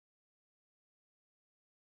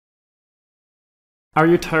Are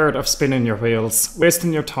you tired of spinning your wheels,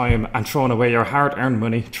 wasting your time and throwing away your hard-earned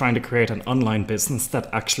money trying to create an online business that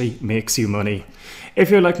actually makes you money? If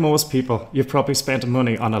you're like most people, you've probably spent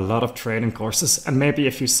money on a lot of training courses and maybe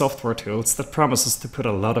a few software tools that promises to put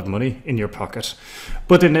a lot of money in your pocket.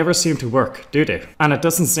 But they never seem to work, do they? And it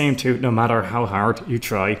doesn't seem to, no matter how hard you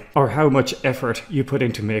try or how much effort you put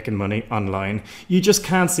into making money online. You just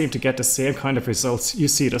can't seem to get the same kind of results you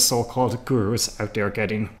see the so-called gurus out there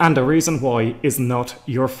getting. And the reason why is not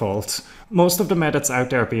your fault. Most of the methods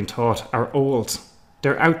out there being taught are old,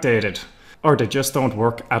 they're outdated, or they just don't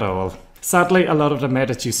work at all. Sadly, a lot of the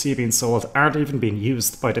methods you see being sold aren't even being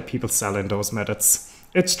used by the people selling those methods.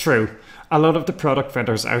 It's true, a lot of the product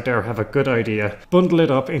vendors out there have a good idea, bundle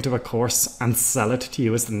it up into a course and sell it to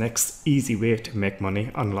you as the next easy way to make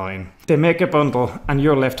money online. They make a bundle and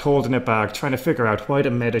you're left holding a bag trying to figure out why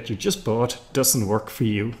the method you just bought doesn't work for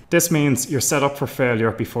you. This means you're set up for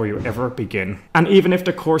failure before you ever begin. And even if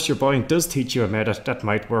the course you're buying does teach you a method that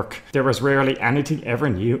might work, there is rarely anything ever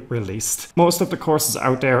new released. Most of the courses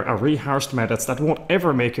out there are rehashed methods that won't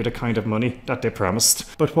ever make you the kind of money that they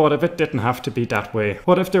promised. But what if it didn't have to be that way?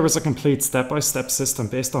 What if there was a complete step-by-step system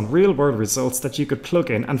based on real-world results that you could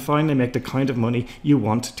plug in and finally make the kind of money you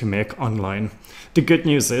want to make online? The good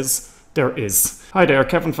news is, there is. Hi there,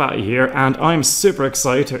 Kevin Fahey here, and I'm super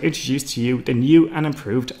excited to introduce to you the new and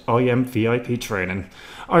improved IM VIP training.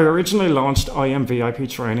 I originally launched IM VIP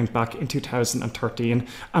training back in 2013,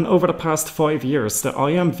 and over the past 5 years, the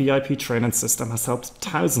IM VIP training system has helped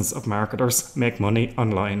thousands of marketers make money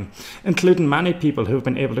online, including many people who've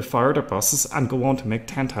been able to fire their bosses and go on to make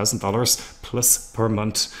 $10,000 plus per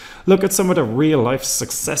month. Look at some of the real-life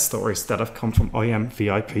success stories that have come from IM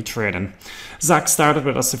VIP training. Zach started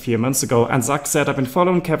with us a few months ago, and Zach said, "I've been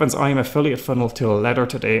following Kevin's IM affiliate funnel to a letter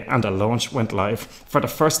today, and the launch went live. For the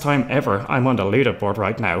first time ever, I'm on the leaderboard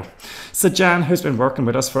right now." Sajan, who's been working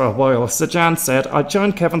with us for a while, Sajan said, "I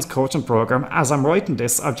joined Kevin's coaching program. As I'm writing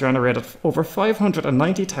this, I've generated over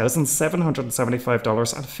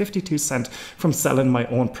 $590,775.52 from selling my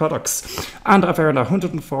own products, and I've earned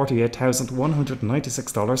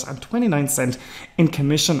 $148,196.29 in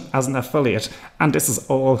commission as an affiliate, and this is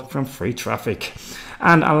all from free traffic."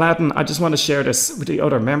 And Aladdin, I just want to share this with the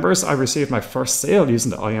other members. I received my first sale using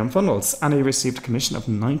the IM funnels, and he received a commission of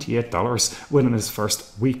 $98 within his first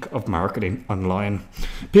week of marketing online.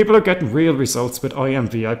 People are getting real results with IM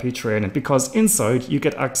VIP training because inside you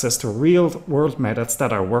get access to real world methods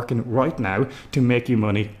that are working right now to make you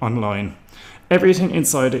money online. Everything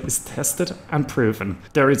inside it is tested and proven.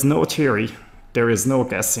 There is no theory, there is no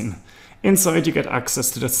guessing. Inside you get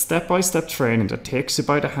access to the step-by-step training that takes you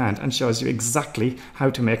by the hand and shows you exactly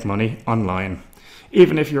how to make money online,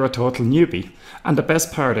 even if you're a total newbie. And the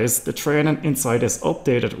best part is the training inside is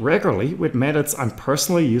updated regularly with methods I'm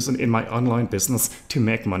personally using in my online business to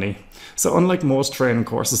make money. So unlike most training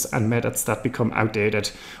courses and methods that become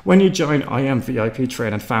outdated, when you join IM VIP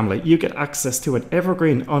training family, you get access to an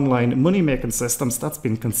evergreen online money-making systems that's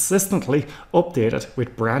been consistently updated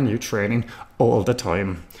with brand new training all the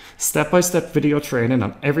time. Step-by-step video training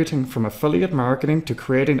on everything from affiliate marketing to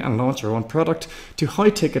creating and launch your own product to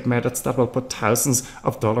high-ticket methods that will put thousands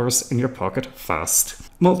of dollars in your pocket fast.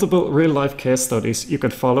 Multiple real-life case studies you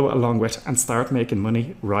can follow along with and start making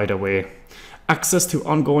money right away. Access to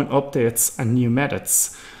ongoing updates and new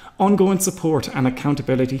methods. Ongoing support and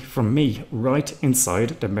accountability from me right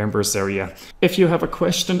inside the members area. If you have a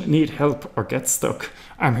question, need help or get stuck,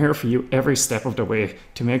 I'm here for you every step of the way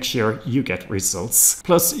to make sure you get results.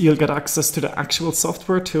 Plus, you'll get access to the actual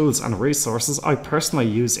software tools and resources I personally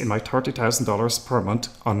use in my $30,000 per month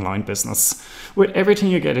online business. With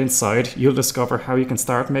everything you get inside, you'll discover how you can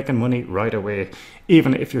start making money right away,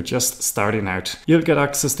 even if you're just starting out. You'll get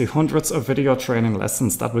access to hundreds of video training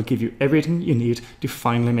lessons that will give you everything you need to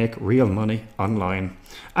finally make real money online.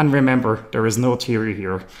 And remember, there is no theory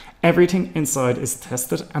here. Everything inside is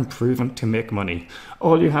tested and proven to make money.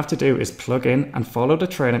 All you have to do is plug in and follow the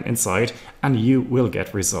training inside and you will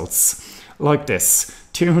get results. Like this,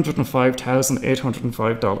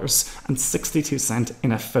 $205,805.62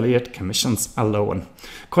 in affiliate commissions alone.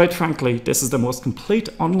 Quite frankly, this is the most complete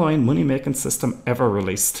online money-making system ever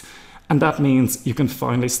released. And that means you can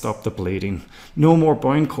finally stop the bleeding. No more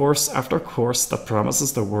buying course after course that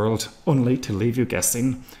promises the world only to leave you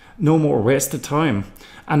guessing. No more wasted time.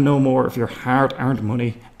 And no more of your hard-earned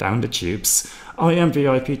money down the tubes. IM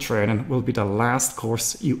VIP training will be the last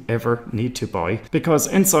course you ever need to buy, because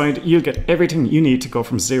inside you'll get everything you need to go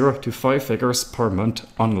from 0 to 5 figures per month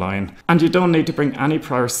online. And you don't need to bring any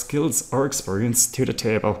prior skills or experience to the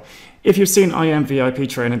table. If you've seen IM VIP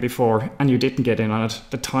training before and you didn't get in on it,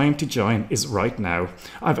 the time to join is right now.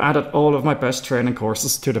 I've added all of my best training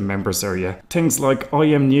courses to the members area. Things like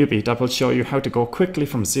IM Newbie that will show you how to go quickly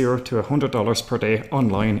from $0 to $100 per day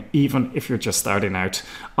online, even if you're just starting out.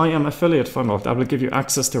 IM Affiliate Funnel that will give you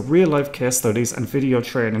access to real life case studies and video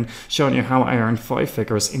training showing you how I earned 5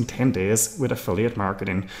 figures in 10 days with affiliate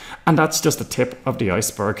marketing. And that's just the tip of the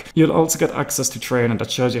iceberg. You'll also get access to training that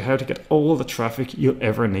shows you how to get all the traffic you'll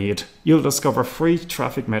ever need. You'll discover free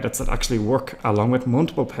traffic methods that actually work, along with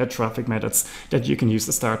multiple paid traffic methods that you can use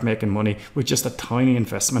to start making money with just a tiny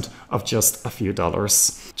investment of just a few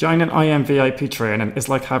dollars. Joining IM VIP training is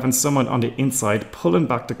like having someone on the inside pulling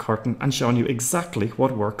back the curtain and showing you exactly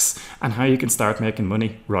what works and how you can start making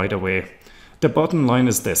money right away. The bottom line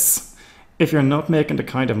is this: if you're not making the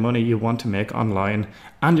kind of money you want to make online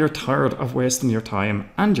and you're tired of wasting your time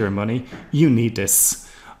and your money, you need this.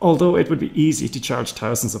 Although it would be easy to charge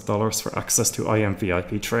thousands of dollars for access to IM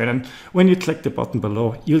VIP training, when you click the button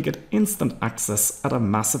below, you'll get instant access at a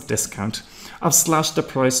massive discount. I've slashed the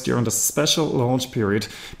price during the special launch period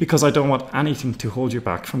because I don't want anything to hold you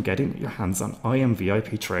back from getting your hands on IM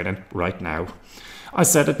VIP training right now. I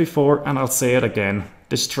said it before and I'll say it again.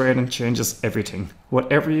 This training changes everything.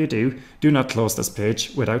 Whatever you do, do not close this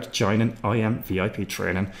page without joining IM VIP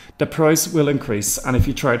training. The price will increase, and if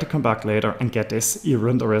you try to come back later and get this, you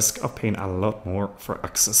run the risk of paying a lot more for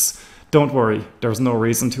access. Don't worry, there's no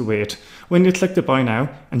reason to wait. When you click the buy now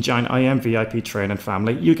and join IM VIP training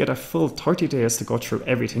family, you get a full 30 days to go through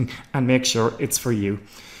everything and make sure it's for you.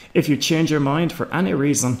 If you change your mind for any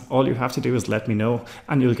reason, all you have to do is let me know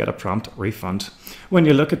and you'll get a prompt refund. When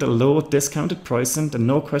you look at the low discounted pricing, the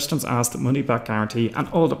no questions asked money back guarantee and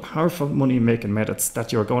all the powerful money making methods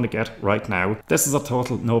that you're going to get right now, this is a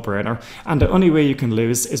total no-brainer, and the only way you can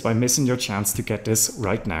lose is by missing your chance to get this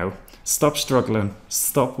right now. Stop struggling,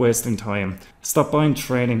 stop wasting time, stop buying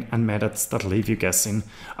training and methods that leave you guessing.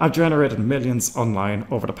 I've generated millions online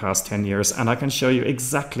over the past 10 years and I can show you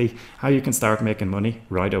exactly how you can start making money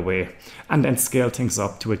right away and then scale things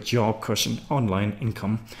up to a jaw-crushing online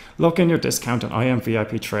income. Lock in your discount on IM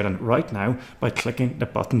VIP training right now by clicking the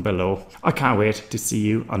button below. I can't wait to see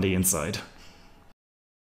you on the inside.